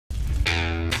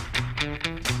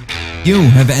You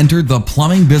have entered the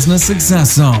Plumbing Business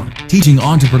Success Zone, teaching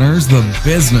entrepreneurs the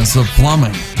business of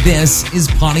plumbing. This is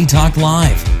Potty Talk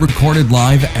Live, recorded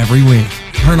live every week.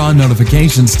 Turn on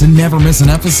notifications to never miss an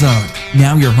episode.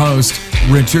 Now your host,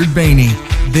 Richard Behney,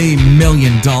 the $1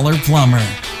 Million Plumber.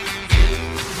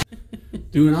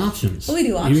 Doing options. Oh, we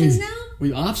do options now? We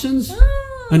do options?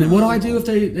 Oh. And then what do I do if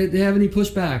they have any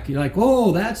pushback? You're like,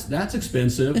 oh, that's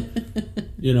expensive.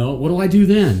 What do I do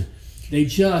then?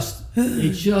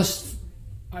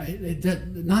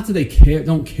 Not that they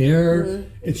don't care. Mm-hmm.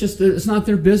 It's just it's not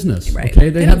their business. Right. Okay,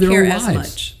 they have their care own as lives.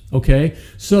 Much. Okay,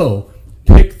 so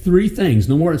pick three things.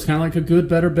 No more. It's kind of like a good,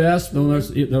 better, best. No,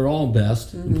 they're all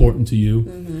best, important to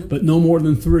you, but no more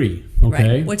than three.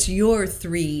 Okay. Right. What's your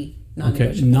three non-negotiables?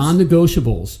 Okay,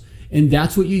 non-negotiables, and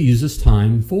that's what you use this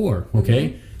time for.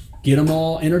 Okay. Get them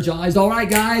all energized. All right,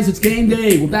 guys, it's game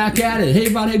day. We're back at it. Hey,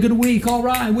 everybody, a good week. All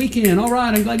right, weekend. All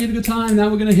right, I'm glad you had a good time. Now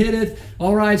we're going to hit it.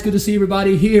 All right, it's good to see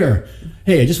everybody here.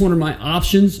 Hey, I just wanted my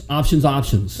options.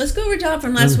 Let's go over top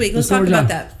from last week. Let's talk about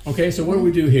that. Okay, so what do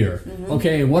we do here?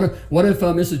 Okay, and what if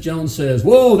Mrs. Jones says,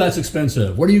 whoa, that's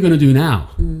expensive. What are you going to do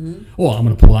now? Oh, I'm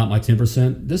going to pull out my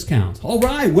 10% discount. All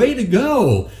right, way to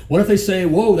go. What if they say,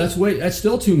 whoa, that's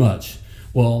still too much?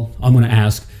 Well, I'm going to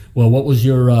ask, well, what was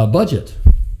your budget?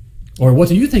 Or what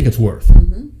do you think it's worth?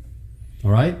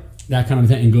 All right, that kind of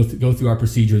thing, and go through our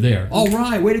procedure there. All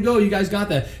right, way to go, you guys got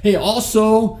that. Hey,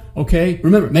 also, okay,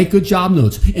 remember, make good job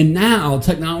notes. And now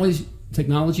technology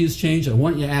has changed. I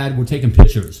want you to add, we're taking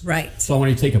pictures. Right. So I want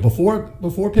you to take a before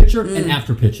picture and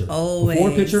after picture. Always.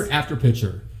 Before picture, after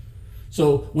picture.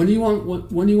 So when do you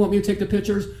want me to take the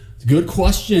pictures? Good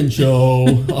question,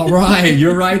 Joe. All right,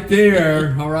 you're right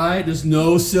there. All right, there's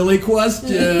no silly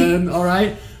question. All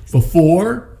right.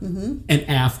 Before and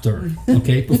after,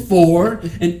 okay? Before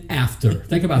and after.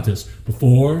 Think about this.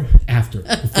 Before, after,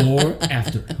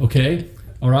 okay?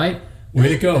 All right? Way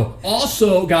to go.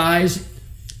 Also, guys,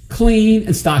 clean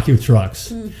and stock your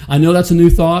trucks. I know that's a new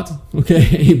thought,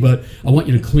 okay? But I want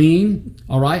you to clean,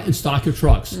 all right, and stock your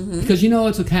trucks. Because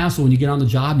it's a hassle when you get on the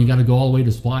job and you got to go all the way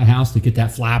to Supply House to get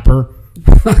that flapper.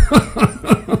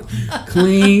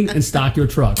 Clean and stock your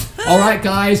truck. All right,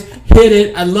 guys, hit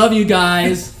it. I love you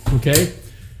guys. Okay,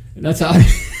 that's how.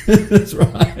 That's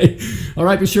right. All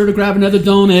right, be sure to grab another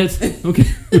donut. Okay.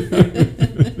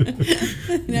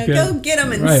 Go get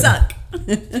them and suck.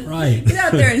 Right. Get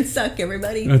out there and suck,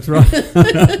 everybody. That's right.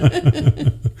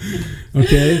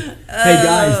 Okay. Hey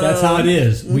guys, that's how it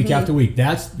is. Week after week.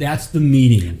 That's the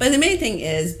meeting. But the main thing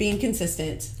is being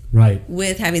consistent. Right.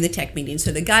 With having the tech meeting.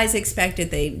 So the guys expect it.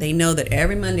 They know that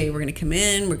every Monday we're going to come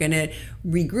in, we're going to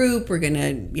regroup, we're going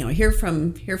to hear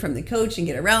from the coach and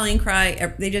get a rallying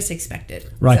cry. They just expect it.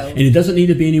 Right. So, and it doesn't need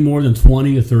to be any more than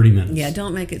 20 to 30 minutes. Yeah,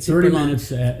 don't make it super 30 long. minutes.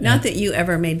 Not that you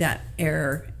ever made that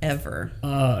error ever.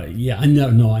 Yeah, I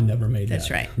never made that.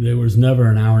 That's right. There was never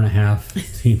an hour and a half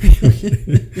team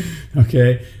meeting.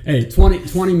 Okay. Hey,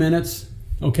 20 minutes.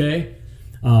 Okay.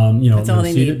 That's all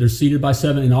they need. They're seated by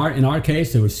 7. In our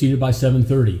case, they were seated by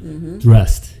 7:30,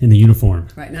 dressed in the uniform.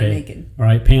 Right, not naked. All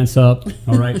right, pants up.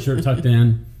 All right, shirt tucked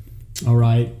in. All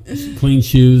right, clean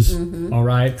shoes. All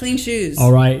right, clean shoes.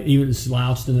 All right, even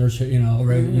slouched in their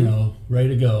ready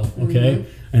to go. Okay,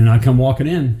 and I come walking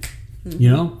in,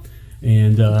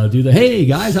 and do the hey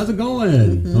guys, how's it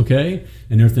going? Okay,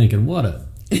 and they're thinking what a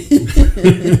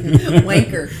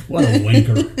wanker. What a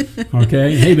wanker.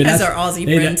 Okay. Hey, but as our Aussie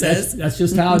friend says. That's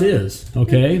just how it is.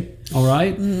 Okay. All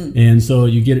right. And so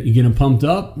you get them pumped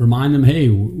up, remind them, hey,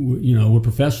 we're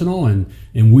professional and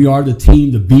we are the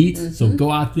team to beat. So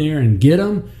go out there and get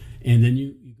them. And then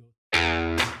you